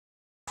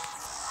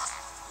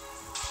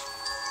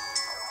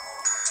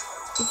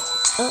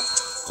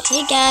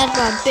Hey guys,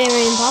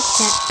 Barbarian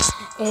Bobcat,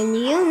 and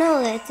you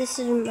know that this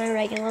isn't my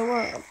regular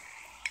world.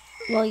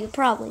 Well, you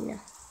probably know.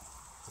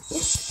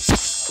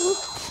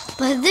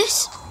 But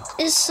this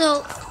is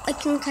so I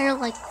can kind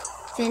of like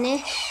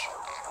finish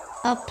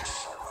up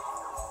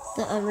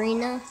the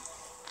arena.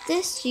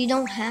 This you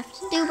don't have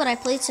to do, but I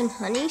played some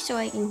honey so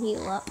I can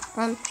heal up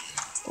on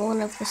one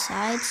of the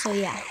sides, so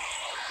yeah.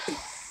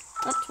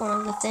 That's one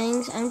of the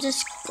things. I'm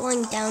just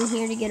going down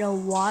here to get a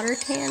water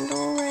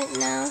candle right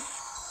now.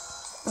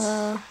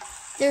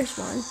 There's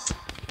one.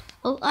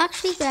 I'll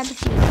actually grab a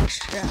few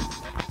extra.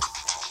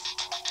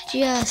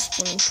 Just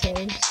in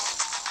case.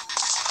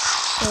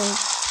 So,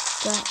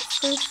 got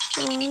first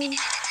one.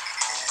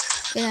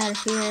 Get out of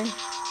here.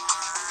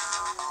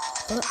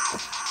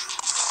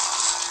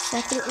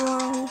 Second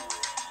one.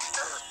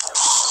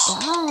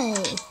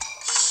 Die.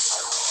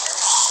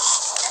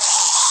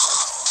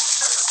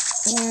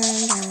 And,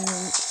 I'd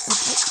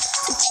like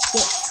to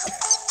get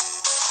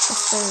the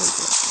third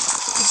one.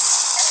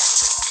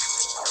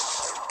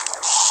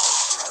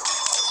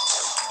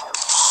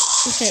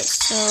 Okay,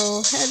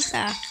 so head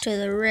back to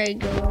the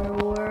regular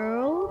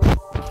world.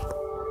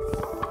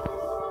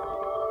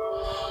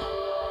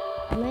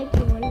 I might be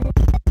wondering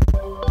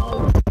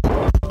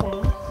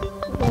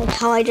like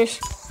how I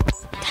just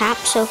tap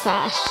so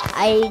fast.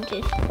 I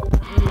just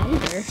don't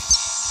remember.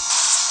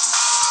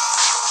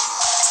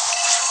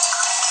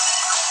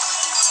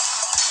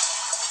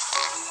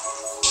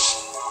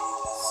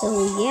 So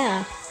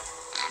yeah,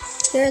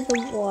 here are the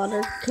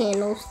water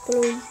candles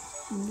through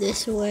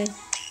this way,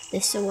 the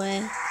 5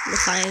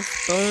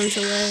 bones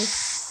away.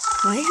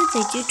 Why did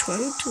they do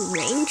 22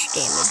 range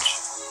damage?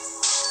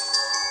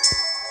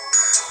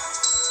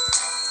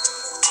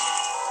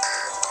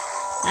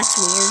 That's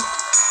weird.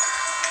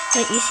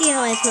 But you see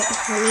how I put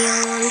honey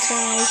on one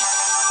side?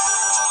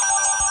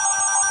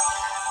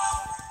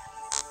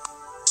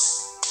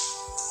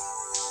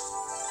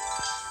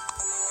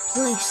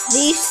 Place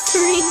these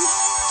 3.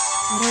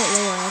 I don't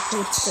know why I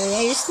placed 3. I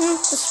just need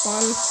to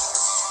spawn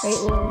right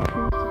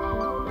where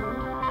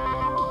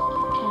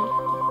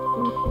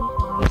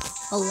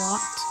a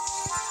lot.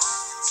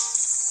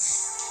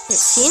 It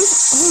seems,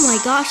 oh my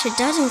gosh, it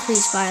does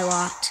increase by a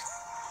lot.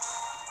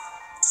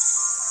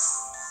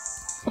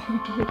 Oh my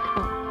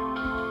god.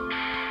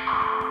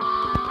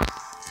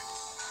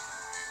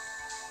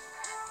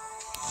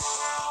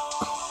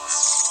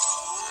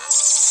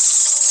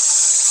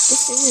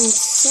 This is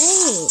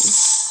insane.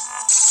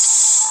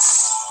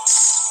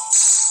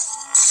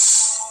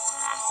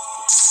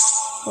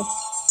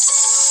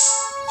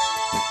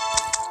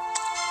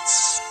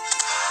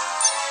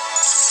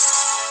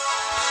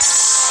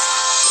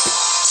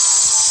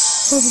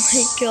 Oh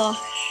my gosh.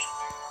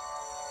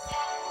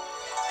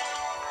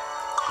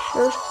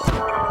 Perfect.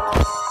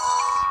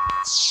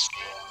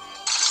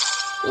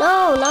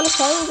 No, not a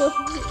triangle.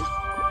 Okay,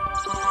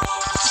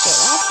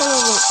 that's one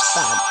of the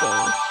bad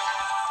things.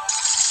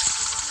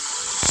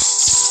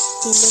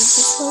 You need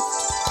to put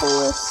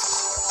this.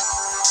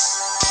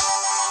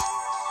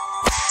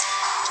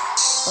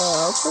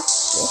 I'll put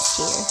this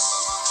here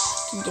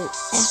to do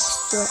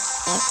extra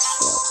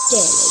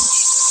damage.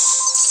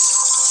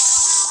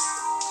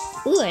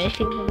 Ooh, I just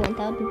figured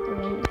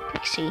 1,300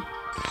 pixie.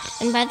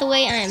 And by the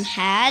way, I am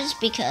Haz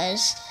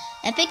because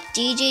Epic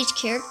DJ's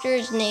character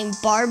is named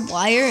Barbed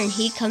Wire and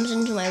he comes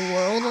into my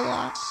world a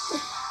lot.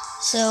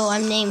 So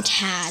I'm named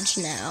Haz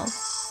now.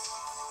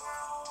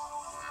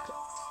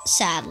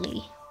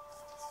 Sadly.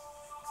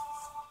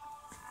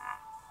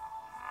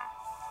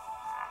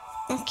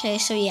 Okay,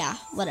 so yeah,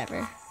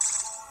 whatever.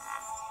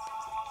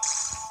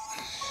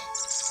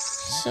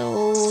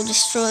 So,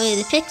 destroy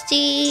the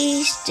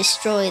pixies,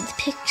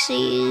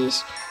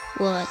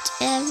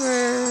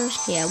 whatever.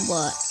 Yeah,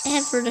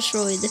 whatever,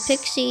 destroy the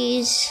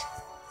pixies.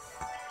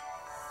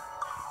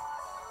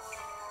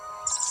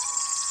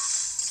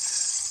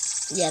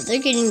 Yeah,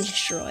 they're getting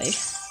destroyed.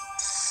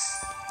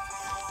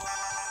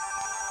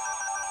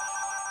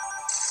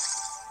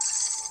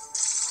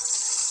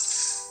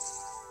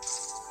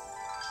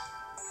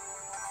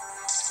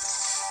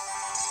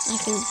 I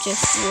can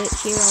just wait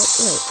here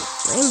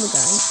rainbow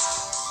gun.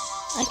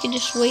 I can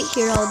just wait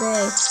here all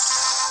day.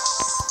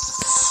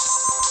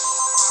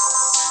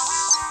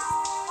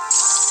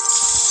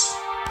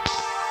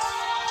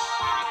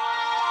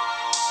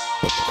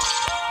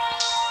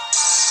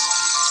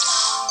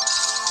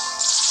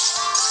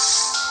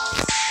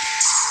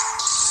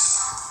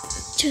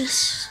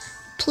 Just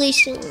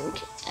placing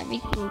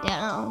everything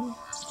down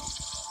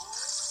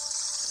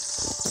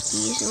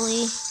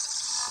easily.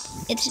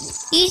 It's an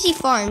easy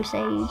farm, so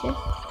you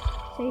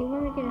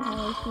want to get a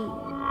high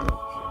human.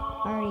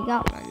 I already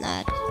got one.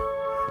 That's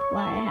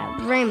why I have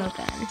the rainbow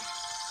gun.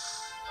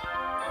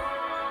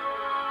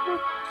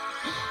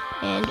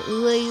 And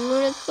ooh, a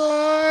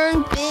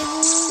unicorn, big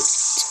loot.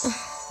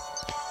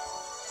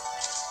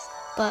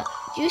 But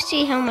you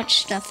see how much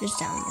stuff is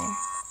down there.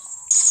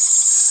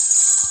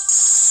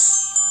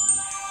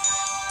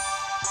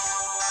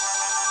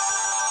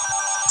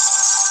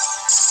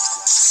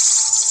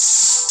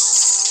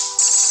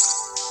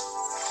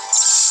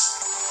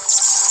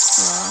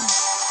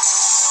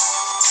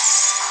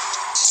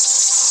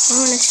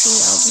 want to see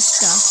all the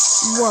stuff.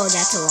 Whoa,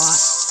 that's a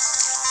lot.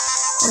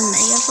 A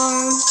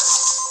megaphone.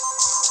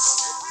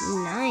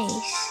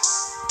 Nice.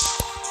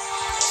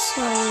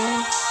 So,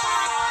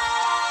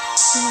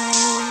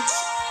 nice.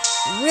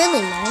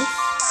 Really nice.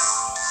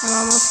 I'm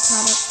almost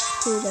caught up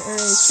to the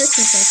early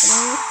Christmas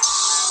opening.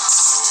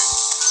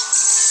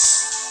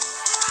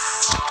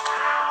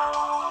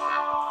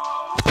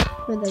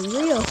 For the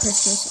real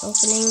Christmas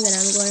opening that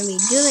I'm going to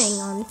be doing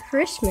on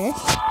Christmas.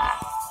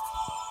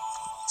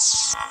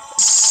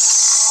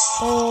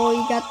 Oh,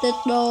 you got the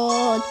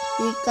toy.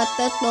 You got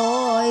the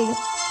toy.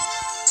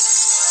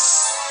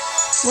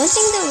 One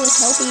thing that would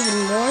help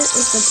even more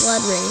is the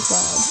blood rain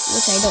cloud,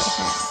 which I don't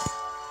have.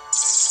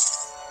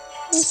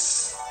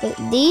 But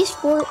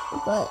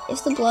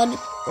if the blood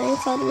rain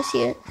cloud was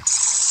here,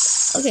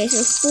 okay,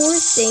 so 4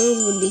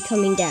 things would be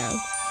coming down.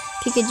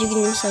 Because you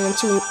can summon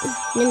 2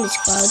 Nimbus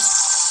clouds,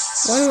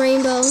 1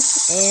 rainbow,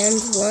 and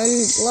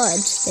 1 blood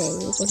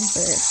thing,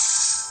 whatever.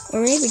 Or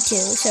maybe 2.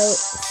 So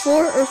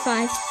 4 or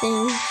 5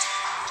 things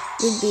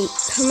would be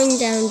coming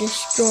down,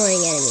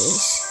 destroying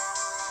enemies.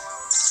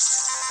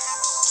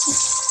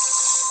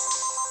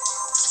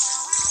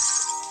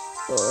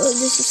 Oh,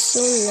 this is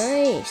so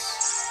nice.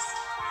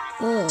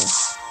 Oh.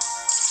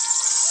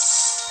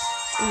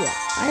 Yeah,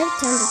 I have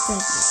tons of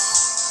presents.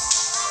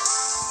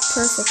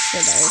 Perfect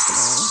for the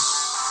opening.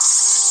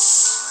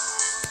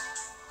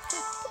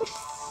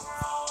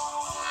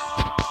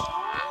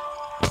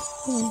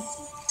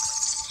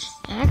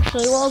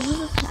 Actually, while this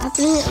is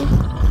happening,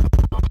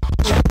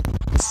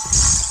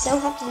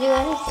 don't have to do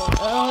anything.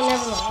 Oh,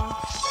 never mind.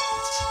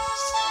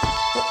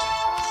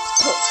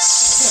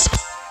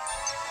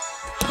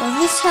 While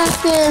this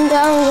happened,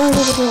 I'm going to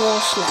get a little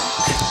snack.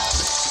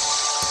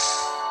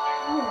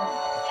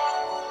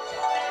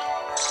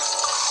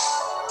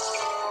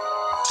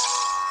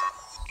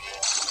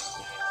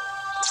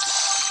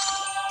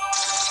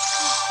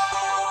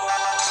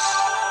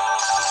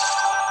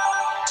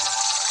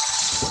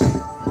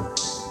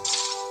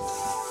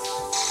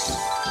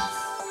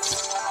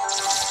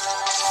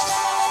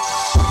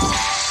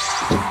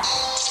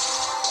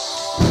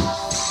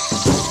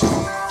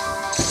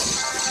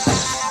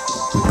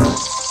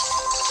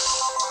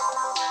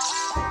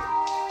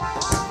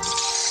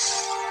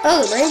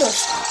 Oh, the rainbow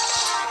stopped.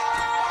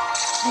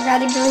 I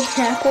got a green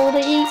apple to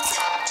eat.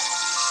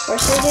 Of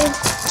course I did.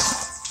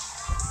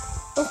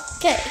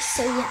 Okay,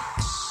 so yeah.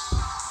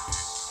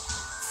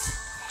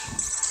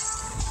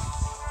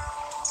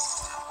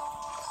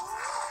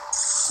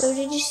 So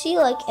did you see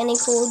like any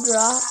cool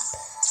drop?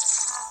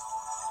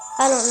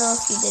 I don't know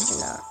if you did or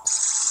not.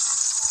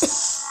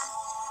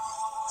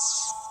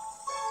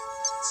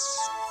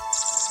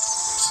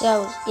 So I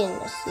was getting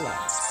a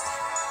snack.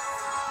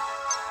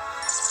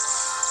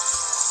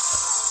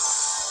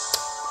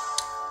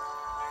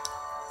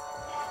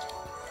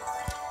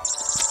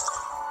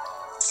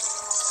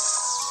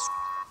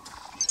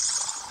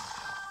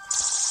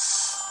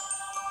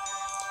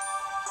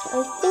 I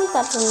think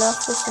that's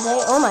enough for today.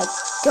 Oh my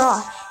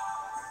gosh.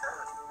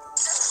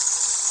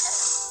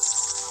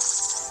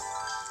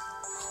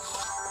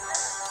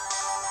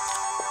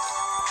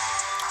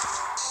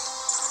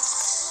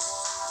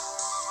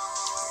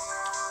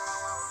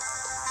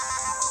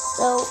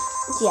 So,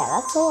 yeah,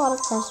 that's a lot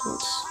of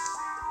presents.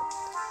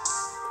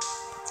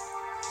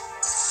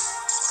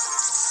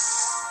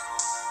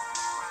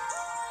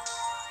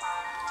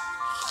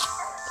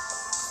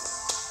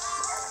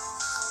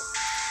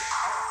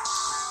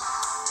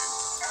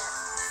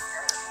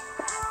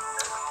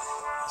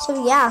 So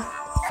yeah,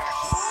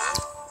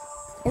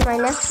 in my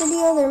next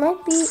video there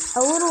might be a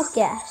little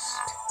guest.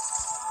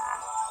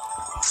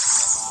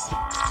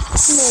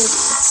 Maybe.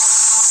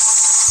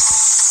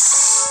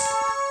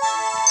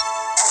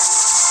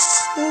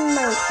 It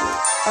might be.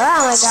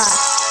 Oh my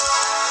gosh.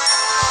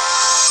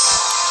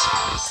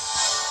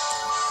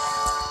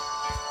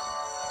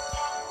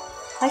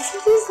 I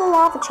should use the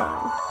lava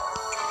charm.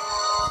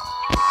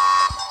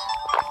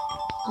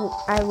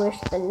 I wish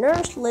the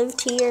nurse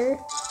lived here.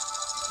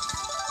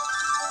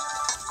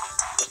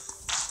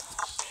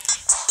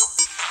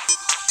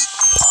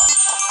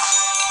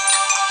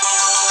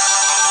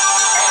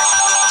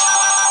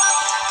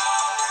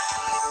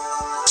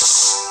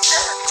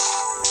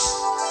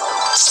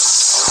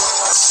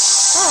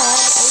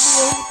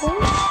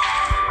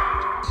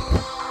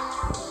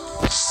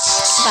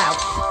 Wow.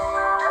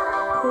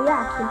 So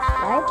yeah,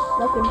 subscribe,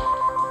 like, and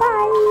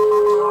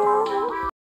bye.